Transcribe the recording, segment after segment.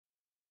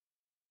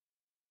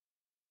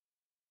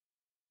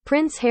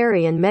Prince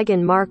Harry and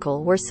Meghan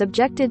Markle were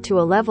subjected to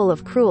a level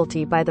of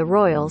cruelty by the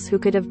royals who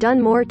could have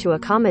done more to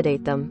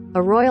accommodate them,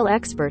 a royal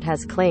expert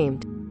has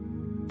claimed.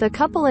 The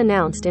couple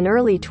announced in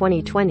early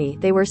 2020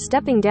 they were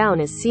stepping down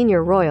as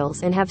senior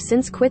royals and have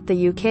since quit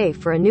the UK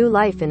for a new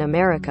life in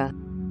America.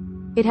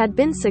 It had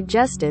been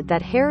suggested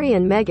that Harry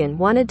and Meghan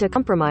wanted to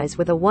compromise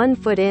with a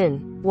one-foot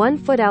in,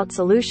 one-foot out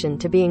solution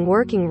to being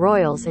working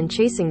royals and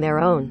chasing their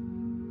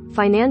own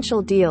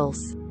financial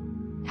deals.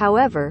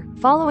 However,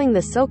 following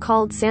the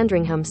so-called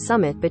Sandringham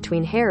summit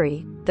between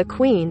Harry, the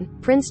Queen,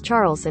 Prince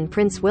Charles and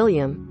Prince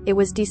William, it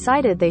was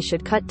decided they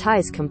should cut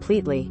ties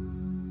completely.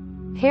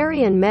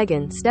 Harry and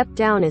Meghan stepped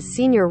down as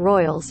senior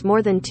royals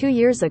more than 2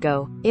 years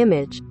ago,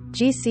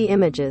 GC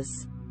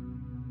Images.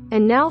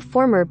 And now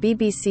former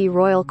BBC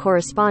royal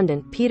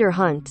correspondent Peter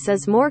Hunt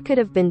says more could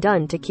have been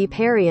done to keep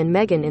Harry and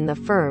Meghan in the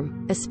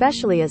firm,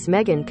 especially as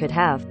Meghan could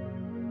have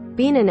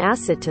been an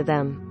asset to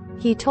them.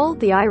 He told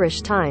the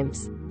Irish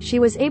Times, "She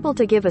was able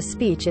to give a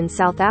speech in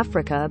South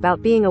Africa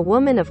about being a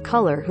woman of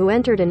color who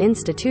entered an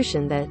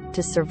institution that,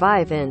 to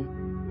survive and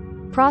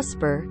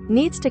prosper,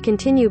 needs to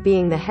continue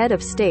being the head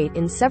of state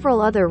in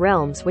several other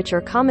realms which are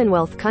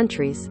Commonwealth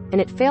countries,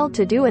 and it failed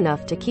to do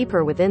enough to keep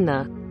her within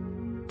the."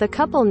 The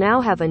couple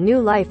now have a new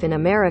life in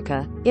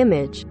America.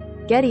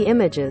 Getty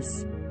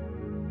Images.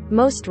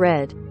 Most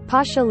read.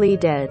 Pasha Lee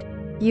dead.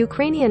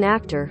 Ukrainian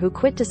actor who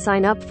quit to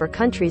sign up for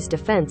country's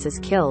defense is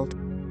killed.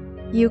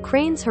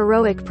 Ukraine's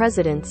heroic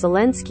President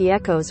Zelensky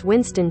echoes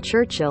Winston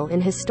Churchill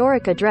in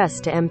historic address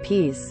to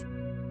MPs.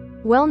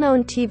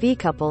 Well-known TV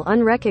couple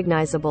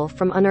unrecognizable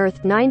from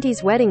unearthed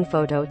 90s wedding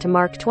photo to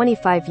mark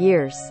 25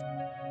 years.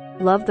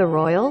 Love the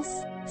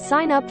royals?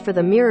 Sign up for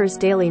the Mirror's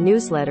daily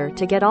newsletter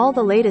to get all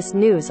the latest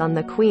news on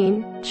the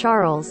Queen,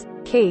 Charles,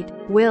 Kate,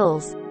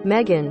 Wills,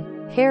 Meghan,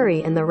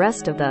 Harry and the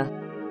rest of the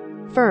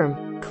firm.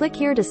 Click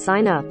here to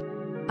sign up.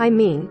 I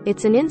mean,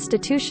 it's an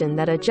institution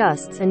that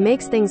adjusts and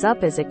makes things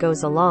up as it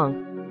goes along.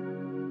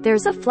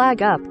 There's a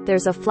flag up,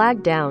 there's a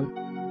flag down.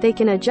 They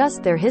can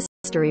adjust their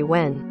history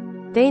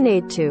when they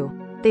need to.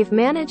 They've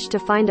managed to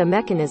find a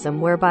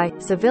mechanism whereby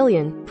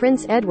civilian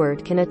Prince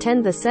Edward can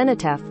attend the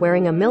cenotaph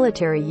wearing a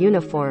military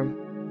uniform.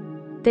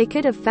 They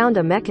could have found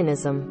a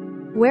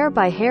mechanism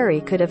whereby Harry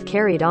could have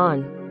carried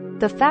on.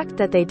 The fact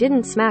that they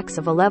didn't smacks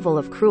of a level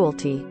of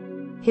cruelty.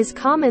 His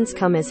comments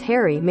come as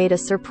Harry made a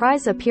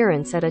surprise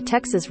appearance at a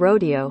Texas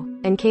rodeo,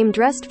 and came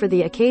dressed for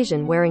the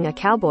occasion wearing a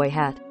cowboy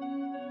hat.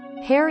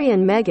 Harry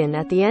and Meghan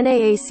at the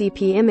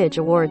NAACP Image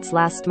Awards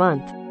last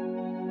month.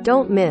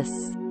 Don't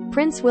miss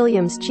Prince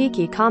William's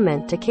cheeky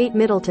comment to Kate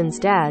Middleton's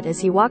dad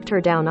as he walked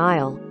her down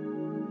aisle.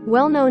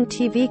 Well-known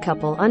TV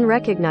couple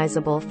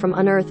unrecognizable from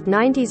unearthed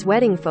 90s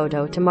wedding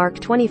photo to mark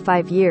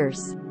 25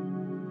 years.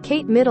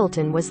 Kate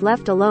Middleton was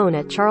left alone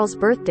at Charles'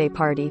 birthday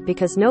party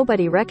because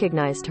nobody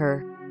recognized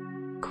her.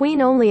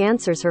 Queen only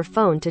answers her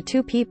phone to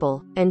 2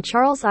 people, and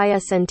Charles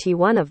isn't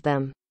one of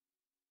them.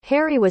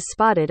 Harry was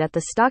spotted at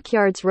the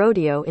Stockyards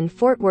Rodeo in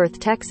Fort Worth,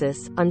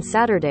 Texas, on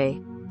Saturday,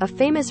 a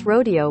famous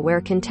rodeo where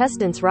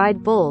contestants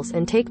ride bulls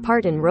and take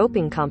part in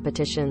roping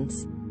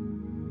competitions.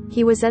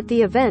 He was at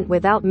the event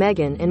without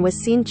Meghan and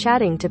was seen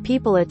chatting to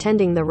people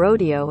attending the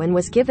rodeo and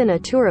was given a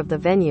tour of the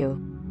venue.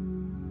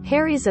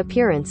 Harry's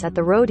appearance at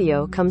the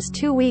rodeo comes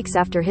 2 weeks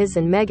after his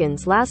and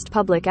Meghan's last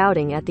public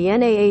outing at the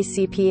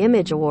NAACP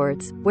Image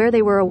Awards, where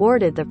they were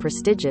awarded the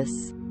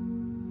prestigious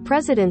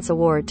President's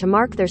Award to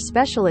mark their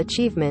special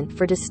achievement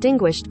for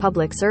distinguished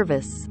public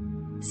service.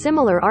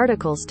 Similar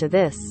articles to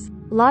this.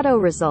 Lotto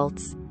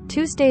results.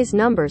 Tuesday's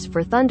numbers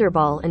for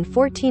Thunderball and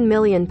 £14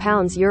 million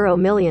Euro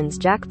Millions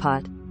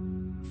jackpot.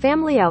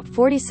 Family out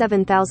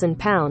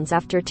 £47,000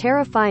 after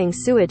terrifying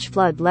sewage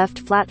flood left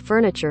flat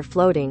furniture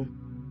floating.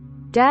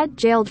 Dad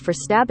jailed for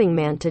stabbing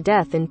man to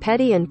death in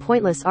petty and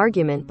pointless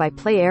argument by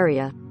play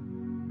area.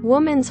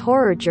 Woman's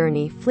horror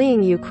journey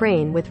fleeing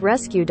Ukraine with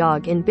rescue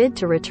dog in bid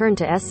to return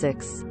to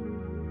Essex.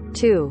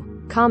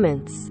 2.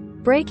 Comments.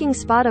 Breaking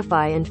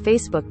Spotify and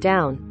Facebook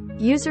down.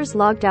 Users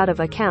logged out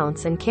of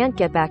accounts and can't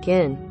get back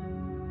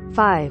in.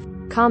 5.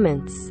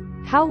 Comments.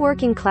 How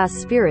working class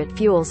spirit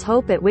fuels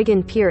hope at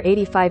Wigan Pier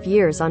 85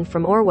 years on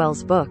from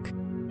Orwell's book.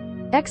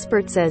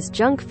 Expert says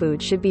junk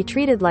food should be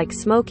treated like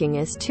smoking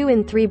as 2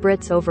 in 3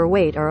 Brits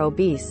overweight are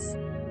obese.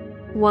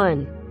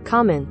 1.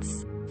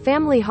 Comments.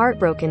 Family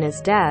heartbroken as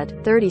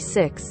dad,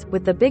 36,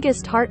 with the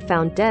biggest heart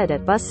found dead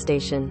at bus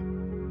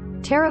station.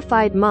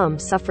 Terrified mum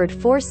suffered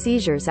 4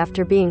 seizures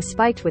after being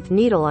spiked with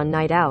needle on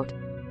night out.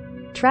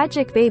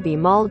 Tragic baby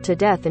mauled to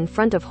death in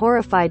front of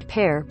horrified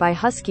pair by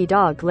husky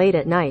dog late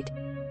at night.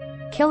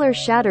 Killer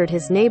shattered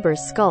his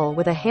neighbor's skull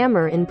with a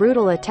hammer in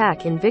brutal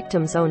attack in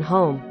victim's own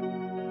home.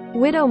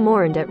 Widow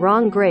mourned at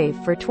wrong grave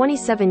for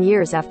 27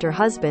 years after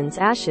husband's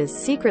ashes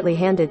secretly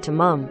handed to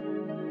mum.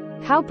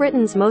 How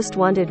Britain's most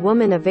wanted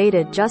woman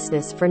evaded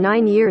justice for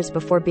 9 years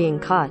before being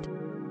caught.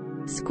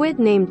 Squid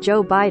named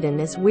Joe Biden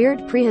as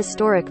weird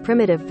prehistoric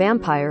primitive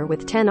vampire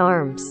with 10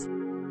 arms.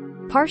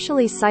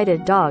 Partially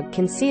sighted dog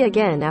can see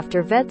again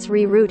after vets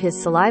reroute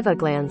his saliva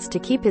glands to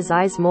keep his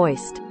eyes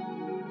moist.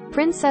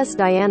 Princess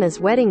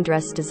Diana's wedding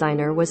dress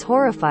designer was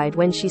horrified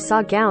when she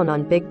saw gown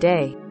on big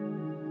day.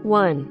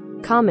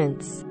 1.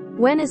 Comments.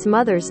 When is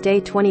Mother's Day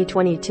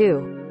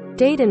 2022?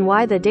 Date and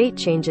why the date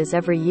changes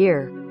every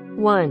year.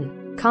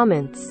 1.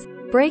 Comments.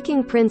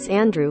 Breaking Prince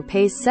Andrew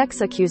pays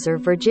sex accuser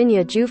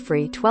Virginia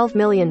Giuffre £12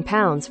 million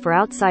for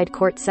outside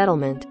court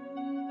settlement.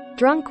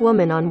 Drunk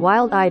woman on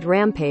wild-eyed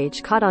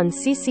rampage caught on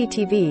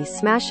CCTV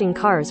smashing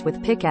cars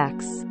with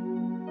pickaxe.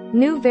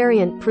 New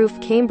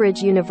variant-proof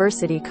Cambridge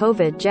University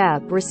COVID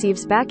jab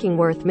receives backing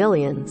worth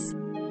millions.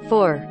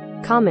 4.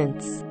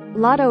 Comments.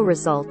 Lotto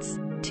results.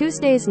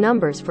 Tuesday's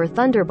numbers for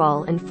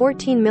Thunderball and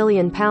 £14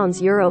 million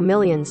Euro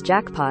Millions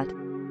jackpot.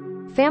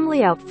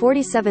 Family out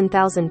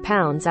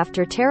 £47,000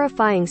 after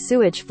terrifying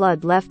sewage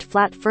flood left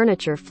flat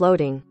furniture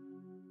floating.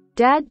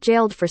 Dad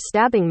jailed for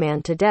stabbing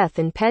man to death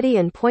in petty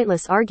and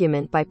pointless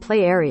argument by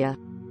play area.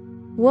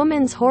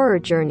 Woman's horror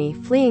journey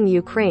fleeing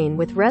Ukraine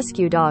with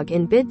rescue dog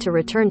in bid to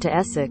return to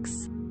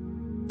Essex.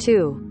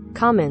 2.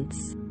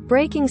 Comments.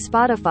 Breaking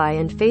Spotify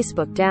and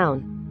Facebook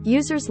down.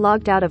 Users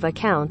logged out of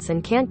accounts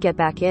and can't get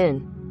back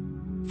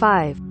in.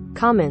 5.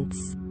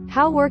 Comments.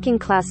 How working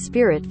class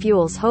spirit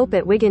fuels hope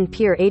at Wigan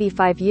Pier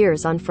 85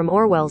 years on from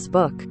Orwell's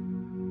book.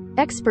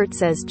 Expert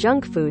says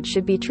junk food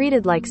should be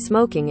treated like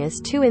smoking as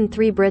 2 in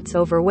 3 Brits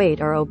overweight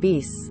or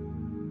obese.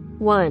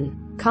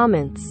 1.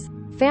 Comments.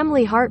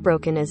 Family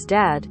heartbroken as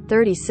dad,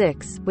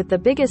 36, with the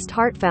biggest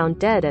heart found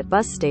dead at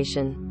bus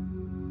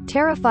station.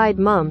 Terrified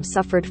mum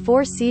suffered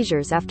 4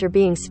 seizures after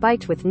being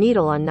spiked with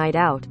needle on night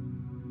out.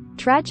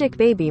 Tragic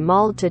baby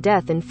mauled to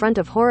death in front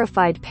of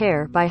horrified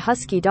pair by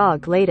husky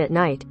dog late at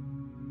night.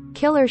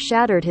 Killer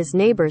shattered his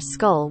neighbor's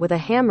skull with a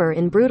hammer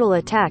in brutal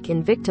attack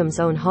in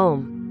victim's own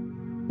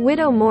home.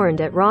 Widow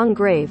mourned at wrong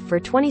grave for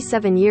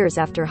 27 years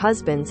after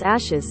husband's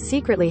ashes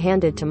secretly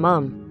handed to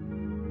mum.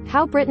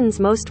 How Britain's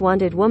most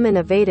wanted woman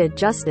evaded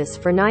justice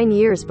for 9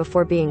 years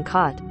before being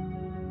caught.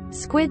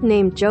 Squid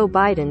named Joe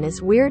Biden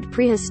is weird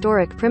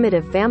prehistoric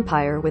primitive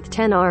vampire with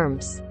 10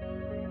 arms.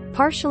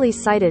 Partially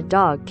sighted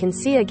dog can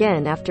see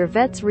again after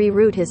vets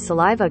reroute his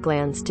saliva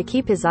glands to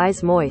keep his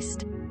eyes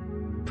moist.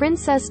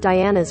 Princess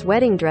Diana's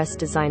wedding dress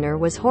designer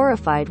was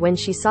horrified when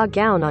she saw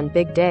gown on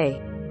big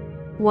day.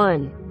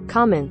 1.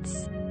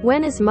 Comments.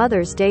 When is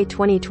Mother's Day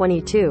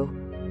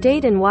 2022?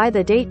 Date and why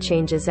the date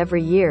changes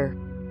every year.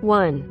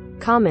 1.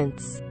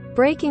 Comments.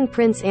 Breaking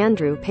Prince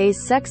Andrew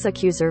pays sex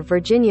accuser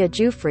Virginia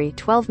Giuffre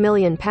 £12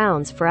 million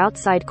for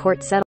outside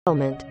court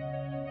settlement.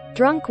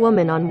 Drunk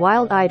woman on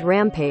wild-eyed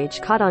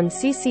rampage caught on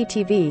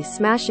CCTV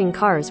smashing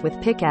cars with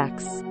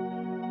pickaxe.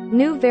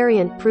 New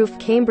variant-proof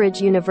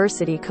Cambridge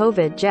University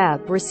COVID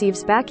jab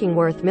receives backing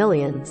worth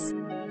millions.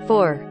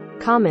 4.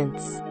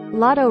 Comments.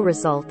 Lotto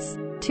results.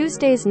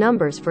 Tuesday's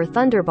numbers for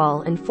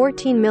Thunderball and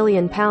 £14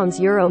 million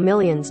Euro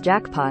Millions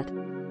jackpot.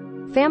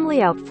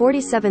 Family out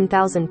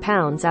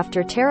 £47,000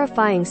 after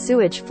terrifying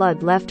sewage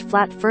flood left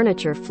flat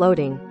furniture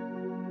floating.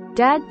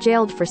 Dad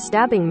jailed for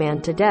stabbing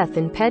man to death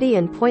in petty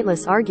and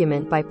pointless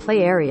argument by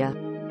play area.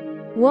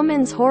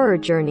 Woman's horror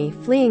journey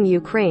fleeing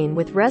Ukraine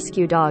with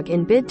rescue dog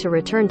in bid to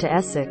return to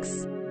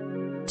Essex.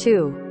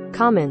 2.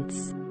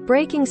 Comments.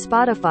 Breaking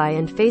Spotify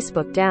and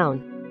Facebook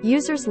down.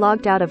 Users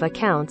logged out of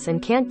accounts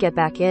and can't get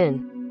back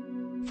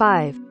in.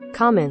 5.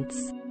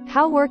 Comments.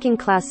 How working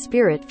class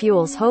spirit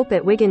fuels hope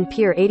at Wigan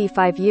Pier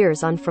 85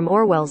 years on from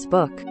Orwell's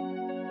book.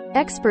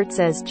 Expert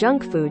says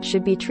junk food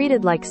should be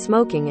treated like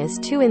smoking as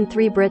 2 in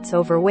 3 Brits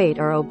overweight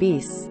or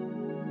obese.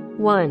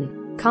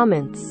 1.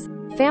 Comments.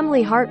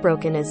 Family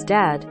heartbroken as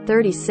dad,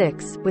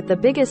 36, with the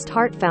biggest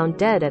heart found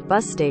dead at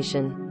bus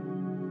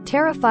station.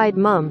 Terrified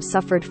mum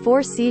suffered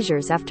 4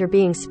 seizures after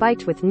being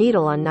spiked with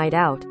needle on night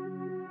out.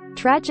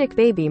 Tragic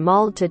baby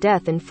mauled to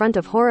death in front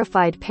of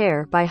horrified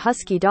pair by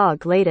husky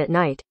dog late at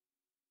night.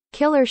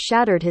 Killer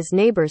shattered his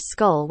neighbor's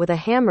skull with a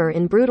hammer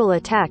in brutal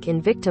attack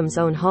in victim's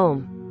own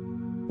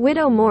home.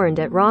 Widow mourned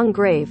at wrong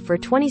grave for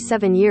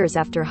 27 years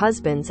after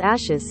husband's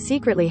ashes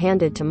secretly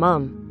handed to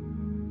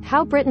mum.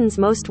 How Britain's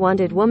most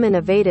wanted woman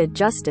evaded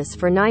justice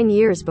for 9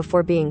 years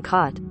before being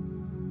caught.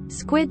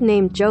 Squid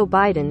named Joe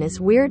Biden is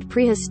weird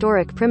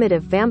prehistoric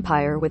primitive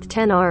vampire with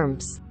 10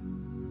 arms.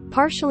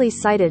 Partially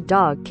sighted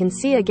dog can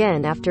see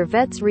again after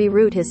vets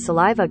reroute his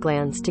saliva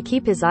glands to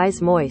keep his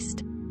eyes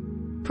moist.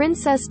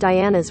 Princess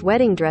Diana's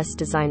wedding dress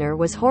designer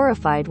was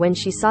horrified when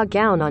she saw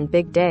gown on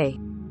big day.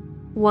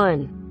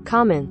 1.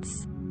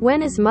 Comments.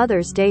 When is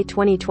Mother's Day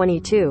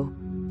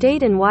 2022?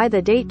 Date and why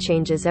the date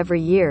changes every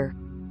year.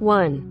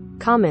 1.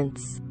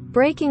 Comments.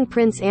 Breaking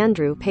Prince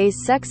Andrew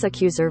pays sex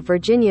accuser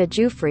Virginia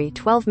Giuffre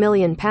 £12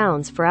 million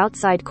for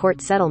outside court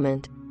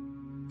settlement.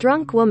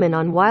 Drunk woman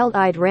on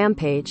wild-eyed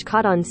rampage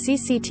caught on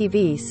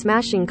CCTV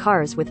smashing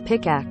cars with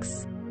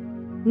pickaxe.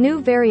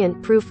 New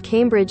variant-proof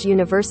Cambridge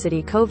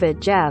University COVID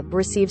jab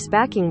receives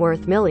backing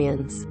worth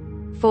millions.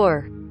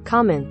 4.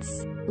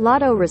 Comments.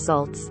 Lotto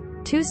results.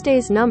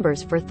 Tuesday's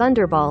numbers for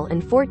Thunderball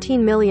and £14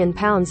 million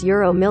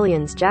Euro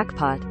Millions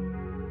jackpot.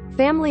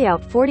 Family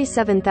out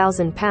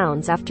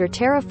 £47,000 after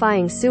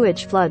terrifying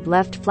sewage flood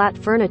left flat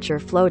furniture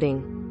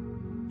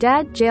floating.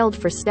 Dad jailed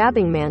for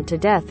stabbing man to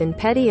death in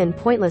petty and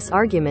pointless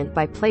argument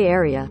by play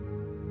area.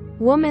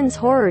 Woman's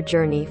horror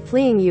journey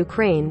fleeing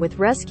Ukraine with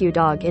rescue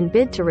dog in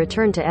bid to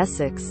return to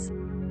Essex.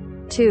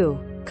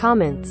 2.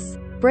 Comments.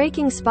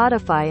 Breaking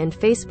Spotify and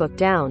Facebook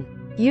down.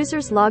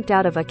 Users logged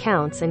out of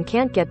accounts and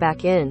can't get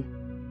back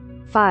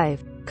in.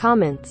 5.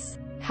 Comments.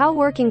 How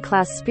working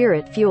class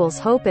spirit fuels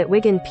hope at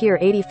Wigan Pier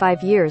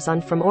 85 years on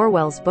from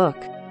Orwell's book.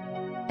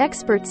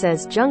 Expert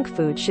says junk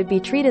food should be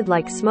treated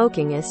like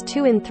smoking as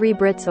 2 in 3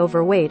 Brits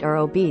overweight or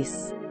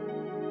obese.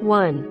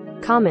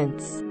 1.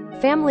 Comments.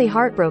 Family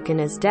heartbroken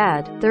as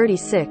dad,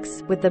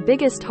 36, with the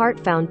biggest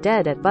heart found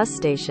dead at bus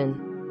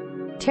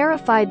station.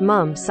 Terrified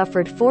mum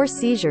suffered 4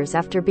 seizures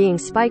after being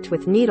spiked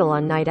with needle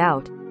on night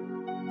out.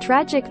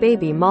 Tragic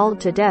baby mauled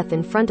to death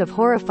in front of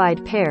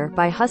horrified pair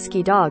by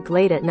husky dog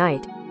late at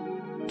night.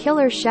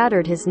 Killer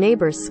shattered his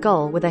neighbor's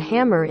skull with a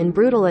hammer in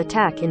brutal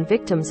attack in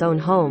victim's own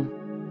home.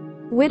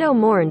 Widow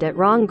mourned at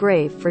wrong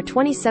grave for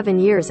 27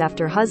 years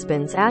after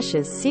husband's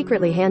ashes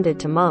secretly handed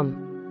to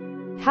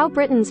mum. How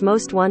Britain's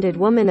most wanted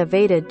woman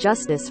evaded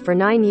justice for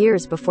 9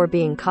 years before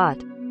being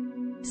caught.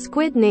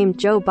 Squid named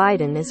Joe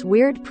Biden as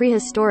weird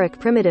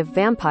prehistoric primitive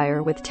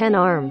vampire with 10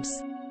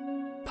 arms.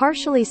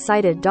 Partially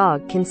sighted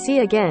dog can see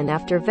again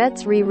after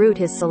vets reroute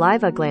his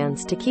saliva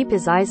glands to keep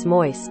his eyes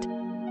moist.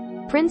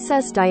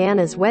 Princess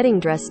Diana's wedding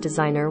dress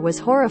designer was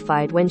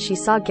horrified when she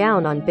saw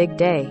gown on big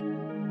day.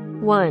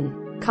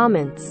 1.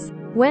 Comments.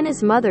 When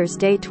is Mother's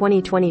Day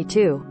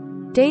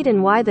 2022? Date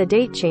and why the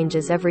date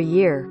changes every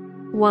year.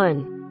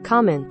 1.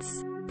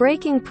 Comments.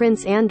 Breaking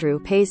Prince Andrew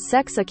pays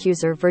sex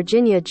accuser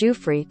Virginia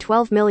Giuffre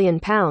 £12 million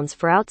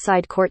for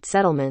outside court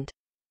settlement.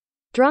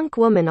 Drunk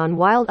woman on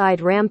wild-eyed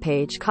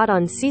rampage caught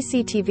on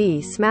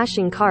CCTV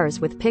smashing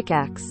cars with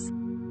pickaxe.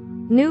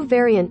 New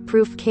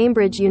variant-proof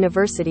Cambridge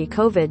University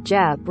COVID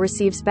jab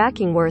receives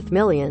backing worth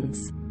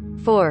millions.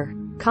 4.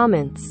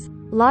 Comments.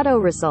 Lotto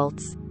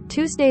results.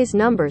 Tuesday's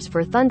numbers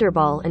for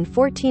Thunderball and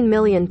 £14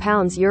 million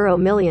Euro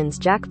Millions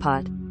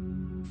jackpot.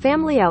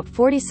 Family out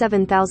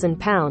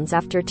 £47,000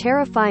 after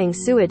terrifying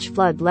sewage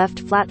flood left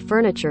flat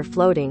furniture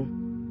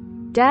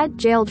floating. Dad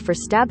jailed for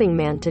stabbing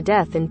man to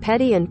death in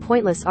petty and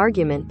pointless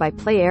argument by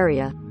play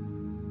area.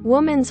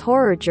 Woman's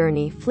horror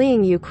journey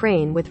fleeing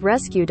Ukraine with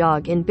rescue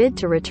dog in bid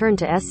to return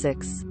to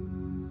Essex.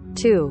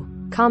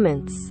 2.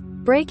 Comments.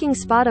 Breaking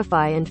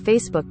Spotify and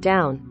Facebook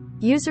down.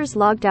 Users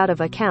logged out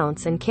of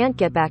accounts and can't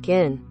get back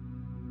in.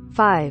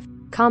 5.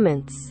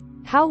 Comments.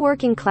 How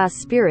working class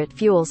spirit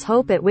fuels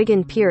hope at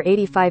Wigan Pier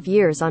 85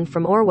 years on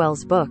from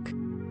Orwell's book.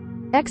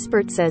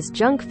 Expert says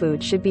junk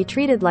food should be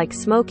treated like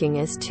smoking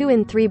as 2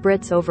 in 3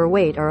 Brits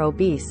overweight or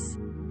obese.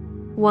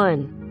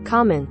 1.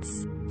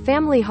 Comments.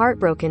 Family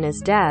heartbroken as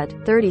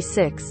dad,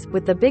 36,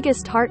 with the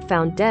biggest heart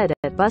found dead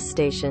at bus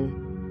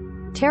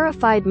station.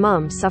 Terrified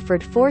mum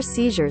suffered 4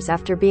 seizures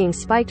after being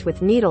spiked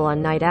with needle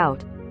on night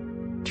out.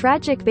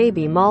 Tragic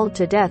baby mauled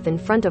to death in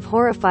front of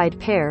horrified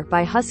pair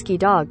by husky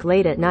dog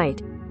late at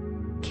night.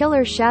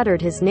 Killer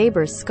shattered his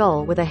neighbor's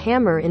skull with a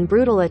hammer in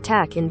brutal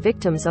attack in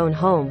victim's own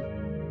home.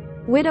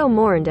 Widow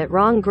mourned at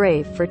wrong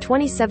grave for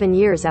 27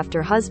 years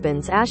after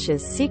husband's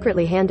ashes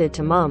secretly handed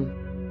to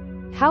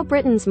mum. How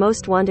Britain's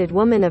most wanted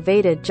woman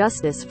evaded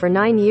justice for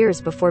 9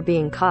 years before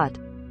being caught.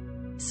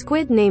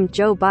 Squid named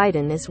Joe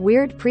Biden as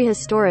weird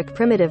prehistoric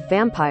primitive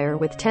vampire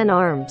with 10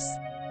 arms.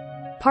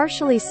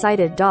 Partially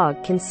sighted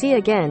dog can see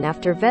again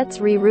after vets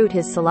reroute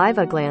his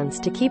saliva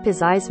glands to keep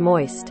his eyes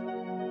moist.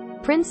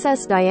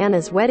 Princess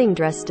Diana's wedding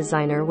dress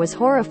designer was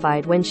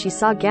horrified when she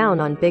saw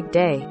gown on big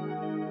day.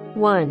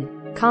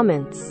 1.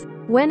 Comments.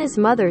 When is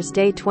Mother's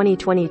Day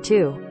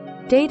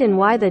 2022? Date and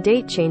why the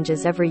date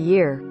changes every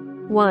year.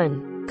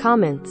 1.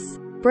 Comments.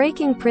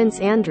 Breaking Prince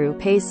Andrew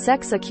pays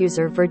sex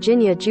accuser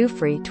Virginia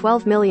Giuffre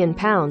 £12 million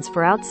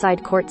for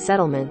outside court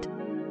settlement.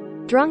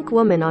 Drunk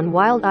woman on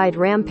wild-eyed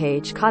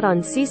rampage caught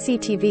on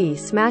CCTV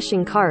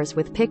smashing cars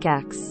with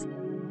pickaxe.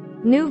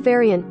 New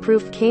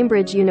variant-proof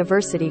Cambridge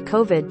University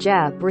COVID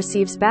jab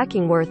receives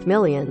backing worth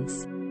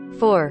millions.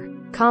 4.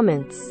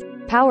 Comments.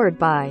 Powered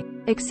by.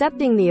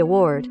 Accepting the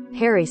award,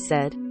 Harry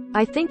said,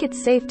 I think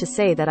it's safe to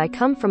say that I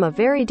come from a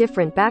very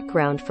different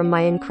background from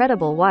my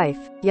incredible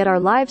wife, yet our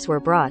lives were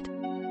brought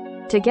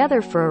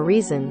together for a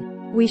reason.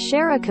 We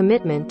share a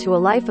commitment to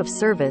a life of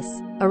service,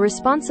 a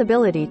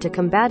responsibility to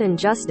combat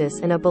injustice,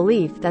 and a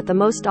belief that the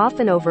most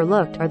often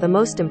overlooked are the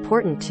most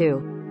important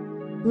to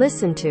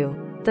listen to.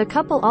 The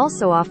couple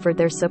also offered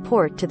their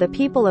support to the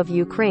people of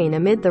Ukraine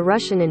amid the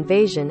Russian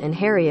invasion, and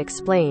Harry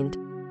explained,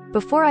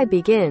 Before I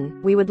begin,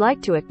 we would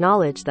like to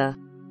acknowledge the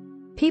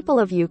people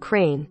of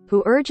Ukraine,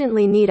 who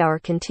urgently need our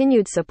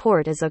continued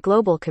support as a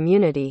global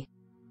community.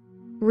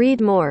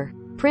 Read more.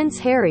 Prince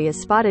Harry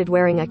is spotted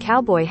wearing a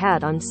cowboy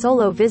hat on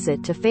solo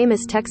visit to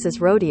famous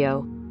Texas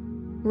rodeo.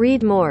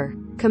 Read more.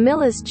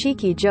 Camilla's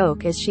cheeky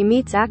joke as she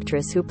meets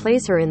actress who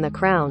plays her in The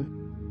Crown.